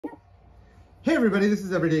Hey everybody, this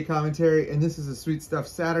is Everyday Commentary, and this is a Sweet Stuff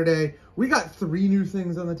Saturday. We got 3 new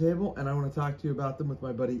things on the table, and I want to talk to you about them with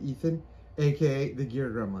my buddy Ethan, aka the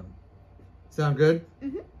Gear Gremlin. Sound good?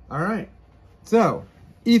 Mm-hmm. All right. So,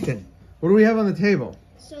 Ethan, what do we have on the table?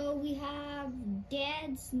 So we have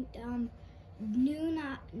Dad's new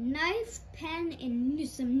knife, pen, and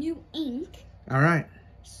some new ink. All right.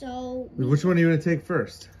 So which one are you going to take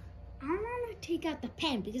first? I'm going to take out the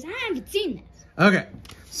pen because I haven't seen this. Okay.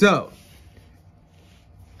 So,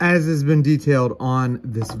 as has been detailed on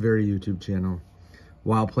this very YouTube channel,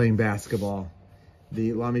 while playing basketball,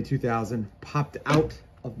 the Lamy 2000 popped out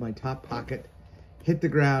of my top pocket, hit the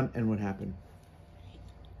ground, and what happened?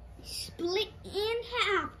 Split in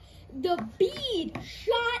half. The bead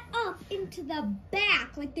shot up into the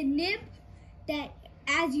back, like the nib that,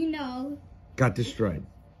 as you know, got destroyed.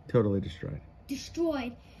 Totally destroyed.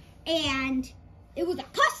 Destroyed. And it was a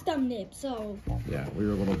custom nib, so... Yeah, we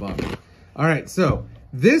were a little bummed. All right, so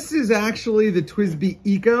this is actually the TWSBI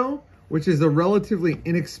Eco, which is a relatively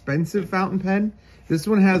inexpensive fountain pen. This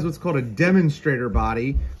one has what's called a demonstrator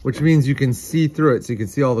body, which means you can see through it, so you can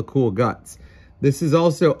see all the cool guts. This is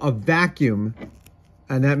also a vacuum,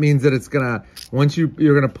 and that means that it's gonna,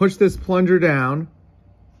 you're gonna push this plunger down,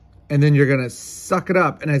 and then you're gonna suck it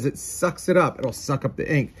up, and as it sucks it up, it'll suck up the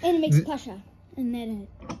ink. And it makes pressure, and then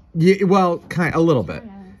it... Yeah, well, a little bit.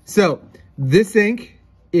 So, this ink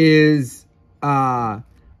is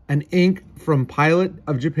an ink from Pilot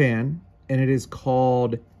of Japan, and it is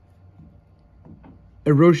called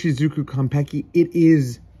Iroshizuku Konpeki. It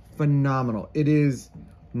is phenomenal. It is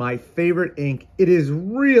my favorite ink. It is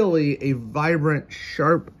really a vibrant,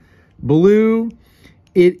 sharp blue.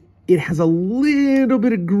 It has a little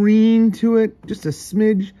bit of green to it, just a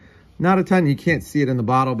smidge, not a ton. You can't see it in the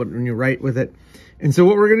bottle, but when you write with it. And so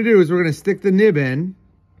what we're gonna do is we're gonna stick the nib in,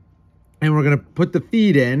 and we're gonna put the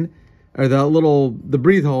feed in, or the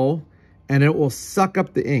breathe hole, and it will suck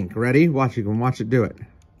up the ink. Ready? Watch, you can watch it do it.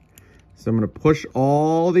 So I'm gonna push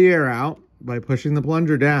all the air out by pushing the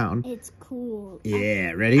plunger down. It's cool.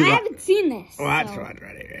 Yeah, ready? I haven't seen this. Watch,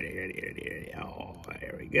 ready. Oh,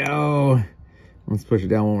 there we go. Let's push it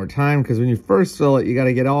down one more time, because when you first fill it, you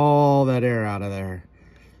gotta get all that air out of there.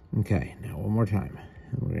 Okay, now one more time.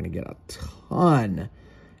 And we're gonna get a ton,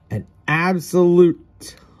 an absolute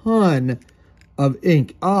ton of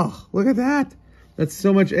ink. Oh, look at that. That's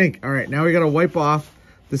so much ink. All right, now we gotta wipe off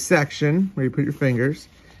the section where you put your fingers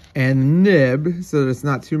and nib so that it's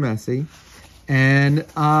not too messy. And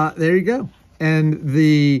there you go. And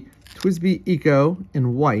the TWSBI Eco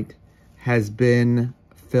in white has been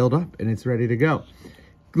filled up and it's ready to go.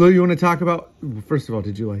 Lou, you want to talk about, first of all,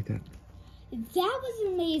 did you like that? That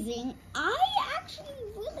was amazing. I actually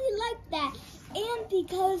really like that. And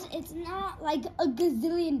because it's not like a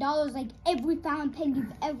gazillion dollars like every fountain pen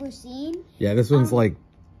you've ever seen. Yeah, this one's like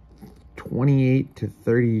 $28 to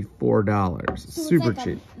 $34. So super it's like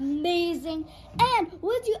cheap. Amazing. And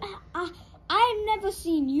would you? I've never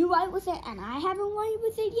seen you write with it, and I haven't written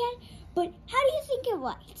with it yet. But how do you think it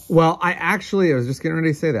writes? Well, I was just getting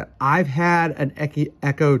ready to say that. I've had an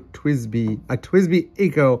Eco TWSBI, a TWSBI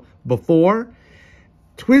Eco before.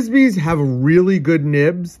 TWSBIs have really good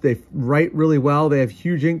nibs. They write really well. They have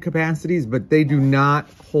huge ink capacities, but they do not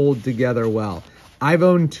hold together well. I've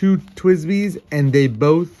owned 2 TWSBIs, and they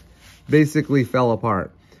both basically fell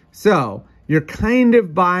apart. So you're kind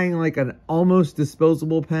of buying like an almost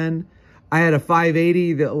disposable pen. I had a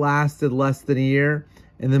 580 that lasted less than a year.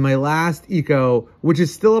 And then my last Eco, which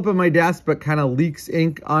is still up on my desk, but kind of leaks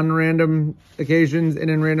ink on random occasions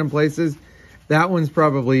and in random places. That one's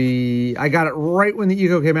probably, I got it right when the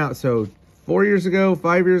Eco came out. So 4 years ago,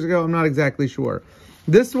 5 years ago, I'm not exactly sure.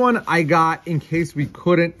 This one I got in case we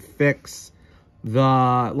couldn't fix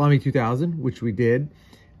the Lamy 2000, which we did.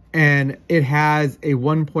 And it has a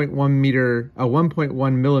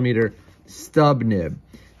 1.1 millimeter stub nib.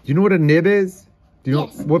 Do you know what a nib is? Do you know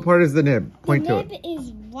what part is the nib? Point to it. The nib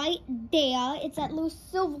is right there. It's that little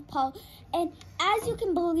silver part. And as you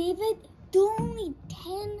can believe it, there are only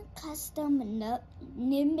 10 custom nib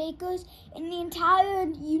makers in the entire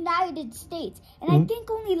United States. And I think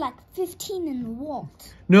only like 15 in the world.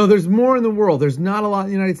 No, there's more in the world. There's not a lot in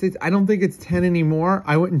the United States. I don't think it's 10 anymore.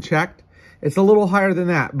 I went and checked. It's a little higher than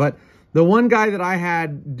that. But the one guy that I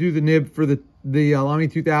had do the nib for the Lamy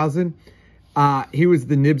 2000, he was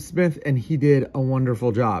the nibsmith, and he did a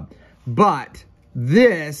wonderful job. But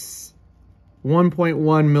this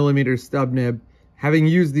 1.1 millimeter stub nib, having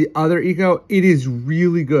used the other Eco, it is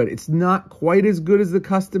really good. It's not quite as good as the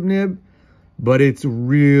custom nib, but it's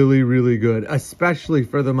really, really good, especially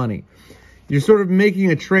for the money. You're sort of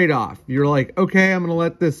making a trade-off. You're like, okay, I'm going to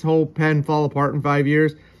let this whole pen fall apart in 5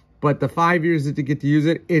 years. but the 5 years that you get to use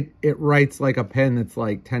it, it writes like a pen that's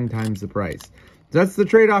like 10 times the price. So that's the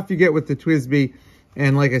trade-off you get with the TWSBI.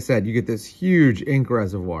 And like I said, you get this huge ink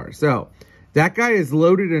reservoir. So that guy is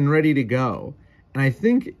loaded and ready to go. And I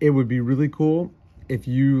think it would be really cool if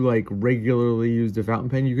you like regularly used a fountain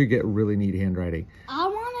pen. You could get really neat handwriting. I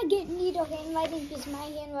want to get neat handwriting because my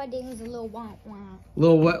handwriting is a little wah-wah.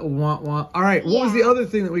 Little wah-wah. All right, what was the other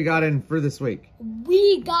thing that we got in for this week?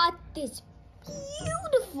 We got this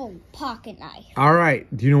beautiful pocket knife. All right,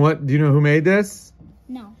 do you know what? Do you know who made this?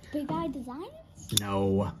 No. Big Eye Designs?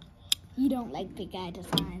 No. You don't like Big Eye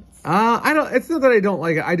Designs? I don't. It's not that I don't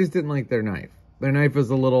like it. I just didn't like their knife. Their knife was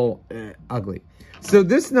a little ugly. So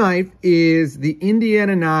this knife is the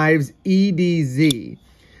Indiana Knives EDZ.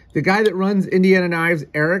 The guy that runs Indiana Knives,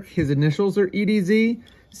 Eric, his initials are EDZ.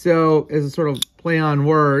 So as a sort of play on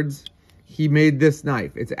words, he made this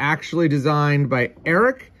knife. It's actually designed by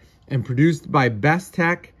Eric and produced by Best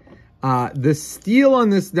Tech. The steel on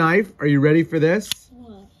this knife, are you ready for this?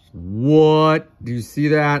 What? Do you see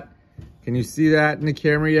that? Can you see that in the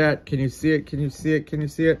camera yet? Can you see it? Can you see it? Can you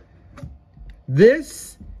see it?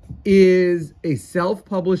 This is a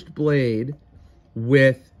self-published blade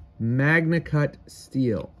with MagnaCut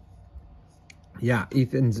steel. Yeah,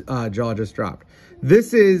 Ethan's jaw just dropped.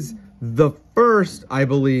 This is the first, I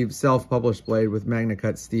believe, self-published blade with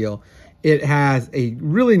MagnaCut steel. It has a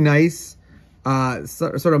really nice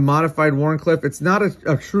sort of modified Wharncliffe. It's not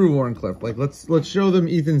a true Wharncliffe. Like let's show them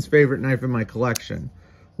Ethan's favorite knife in my collection.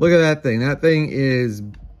 Look at that thing. That thing is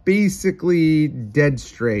basically dead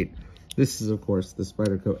straight. This is, of course, the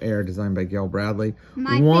Spyderco Air designed by Gail Bradley.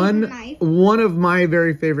 One of my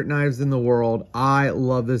very favorite knives in the world. I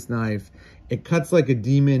love this knife. It cuts like a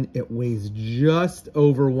demon. It weighs just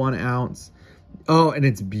over 1 ounce. Oh, and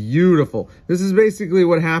it's beautiful. This is basically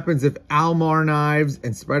what happens if Almar Knives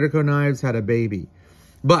and Spyderco Knives had a baby.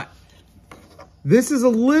 But this is a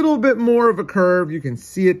little bit more of a curve. You can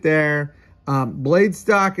see it there. Blade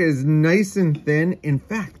stock is nice and thin. In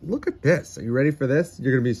fact, look at this. Are you ready for this?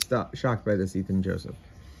 You're going to be shocked by this, Ethan Joseph.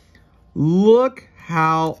 Look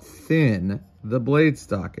how thin the blade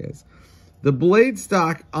stock is. The blade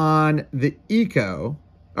stock on the Eco,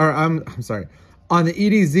 or I'm sorry, on the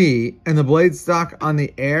EDZ and the blade stock on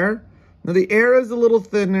the Air. Now the Air is a little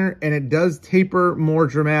thinner and it does taper more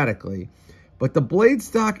dramatically, but the blade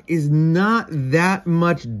stock is not that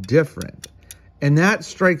much different. And that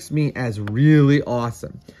strikes me as really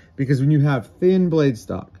awesome because when you have thin blade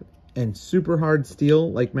stock and super hard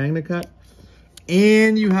steel like MagnaCut,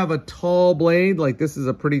 and you have a tall blade, like this is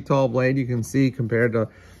a pretty tall blade you can see compared to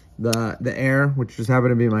the Air, which just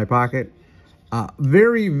happened to be in my pocket.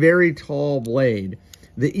 Very, very tall blade.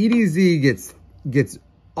 The EDZ gets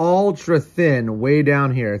ultra thin way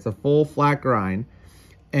down here. It's a full flat grind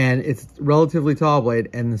and it's relatively tall blade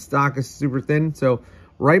and the stock is super thin. So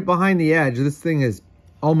right behind the edge, this thing is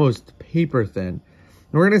almost paper thin. And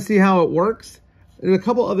we're going to see how it works. There's a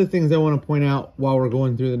couple other things I want to point out while we're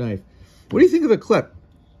going through the knife. What do you think of the clip?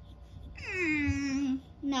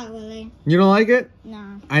 Not really. You don't like it?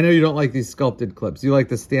 No. I know you don't like these sculpted clips. You like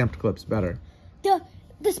the stamped clips better. The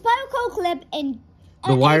Spyderco clip and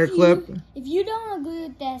the wire clip. If you don't agree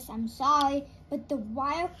with this, I'm sorry, but the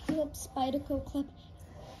wire clip, Spyderco clip,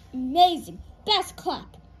 amazing. Best clip.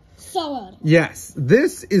 So good. Yes,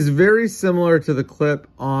 this is very similar to the clip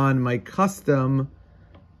on my custom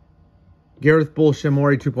Gareth Bull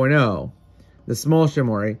Shimori 2.0, the small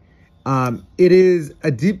Shimori. It is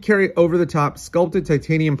a deep carry over the top sculpted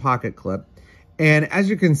titanium pocket clip. And as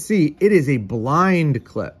you can see, it is a blind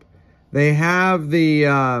clip. They have the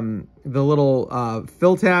little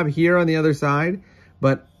fill tab here on the other side,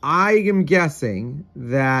 but I am guessing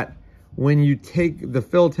that when you take the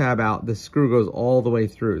fill tab out, the screw goes all the way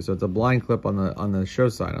through. So it's a blind clip on the show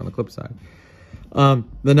side, on the clip side.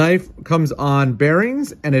 The knife comes on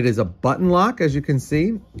bearings and it is a button lock, as you can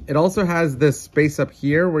see. It also has this space up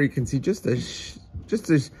here where you can see just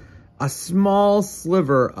a small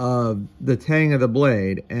sliver of the tang of the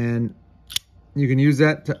blade, and you can use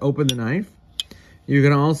that to open the knife. You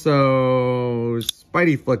can also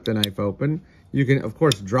Spidey flick the knife open. You can, of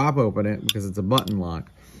course, drop open it because it's a button lock.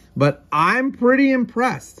 But I'm pretty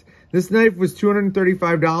impressed. This knife was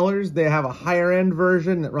 $235. They have a higher end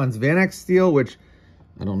version that runs Vanex steel, which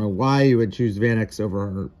I don't know why you would choose Vanex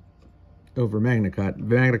over MagnaCut.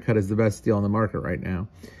 MagnaCut is the best steel on the market right now.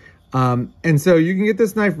 And so you can get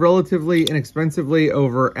this knife relatively inexpensively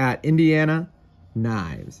over at Indiana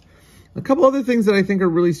Knives. A couple other things that I think are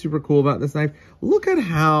really super cool about this knife. Look at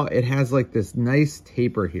how it has like this nice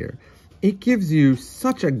taper here. It gives you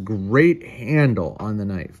such a great handle on the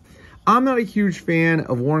knife. I'm not a huge fan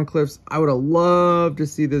of Wharncliffe's. I would have loved to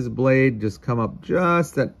see this blade just come up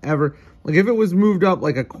just an ever. Like if it was moved up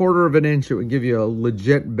like a 1/4 of an inch, it would give you a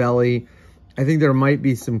legit belly. I think there might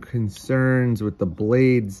be some concerns with the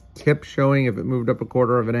blade's tip showing if it moved up a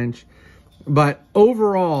 1/4 of an inch. But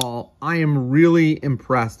overall, I am really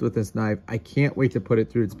impressed with this knife. I can't wait to put it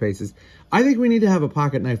through its paces. I think we need to have a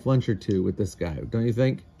pocket knife lunch or two with this guy, don't you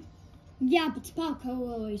think? Yeah, but Spyderco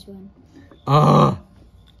will always win.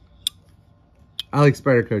 I like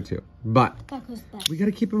Spyderco too, but Spyderco's better. we got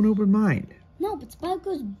to keep an open mind. No, but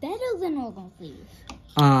Spyderco's better than all of these.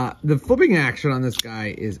 The flipping action on this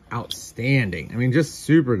guy is outstanding. I mean, just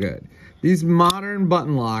super good. These modern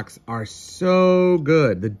button locks are so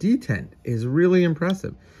good. The detent is really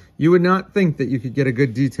impressive. You would not think that you could get a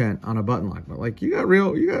good detent on a button lock, but like you got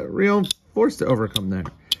real force to overcome there.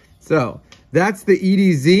 So that's the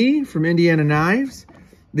EDZ from Indiana Knives,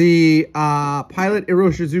 the Pilot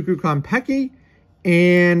Iroshizuku Konpeki,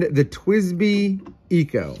 and the TWSBI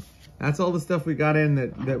Eco. That's all the stuff we got in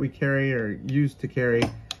that we carry or use to carry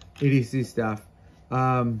EDC stuff.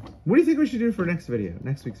 What do you think we should do for next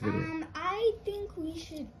week's video? I think we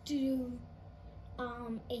should do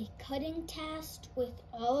a cutting test with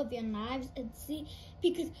all of your knives and see,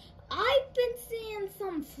 because I've been seeing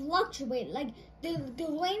some fluctuate. Like the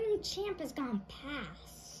reigning champ has gone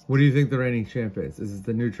past. What do you think the reigning champ is? Is it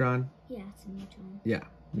the Neutron? Yeah, it's a Neutron. Yeah,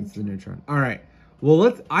 it's the Neutron. All right.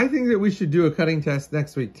 Well, I think that we should do a cutting test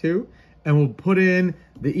next week too, and we'll put in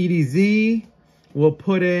the EDZ. We'll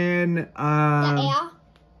put in The air.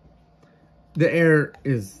 The air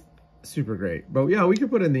is super great, but yeah, we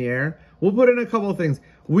could put in the air. We'll put in a couple of things.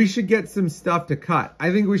 We should get some stuff to cut.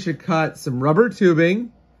 I think we should cut some rubber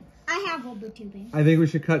tubing. I have rubber tubing. I think we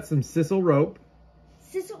should cut some sisal rope.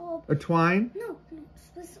 Sisal rope. Or twine. No.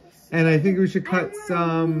 And I think we should cut I don't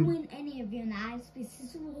some. ruin any of your knives, but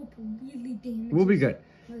sisal rope really damages. We'll be good.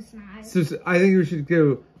 Most knives. So I think we should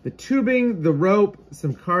do the tubing, the rope,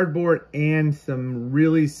 some cardboard, and some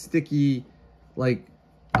really sticky, like,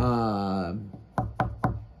 Not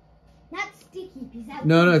sticky, because that.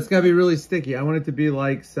 No, it's gotta be really sticky. I want it to be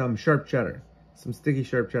like some sharp cheddar, some sticky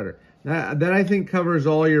sharp cheddar. That I think covers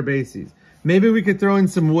all your bases. Maybe we could throw in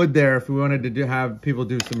some wood there if we wanted to have people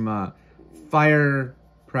do some fire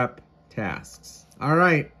prep tasks. All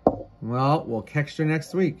right. Well, we'll catch you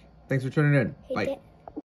next week. Thanks for tuning in. Bye.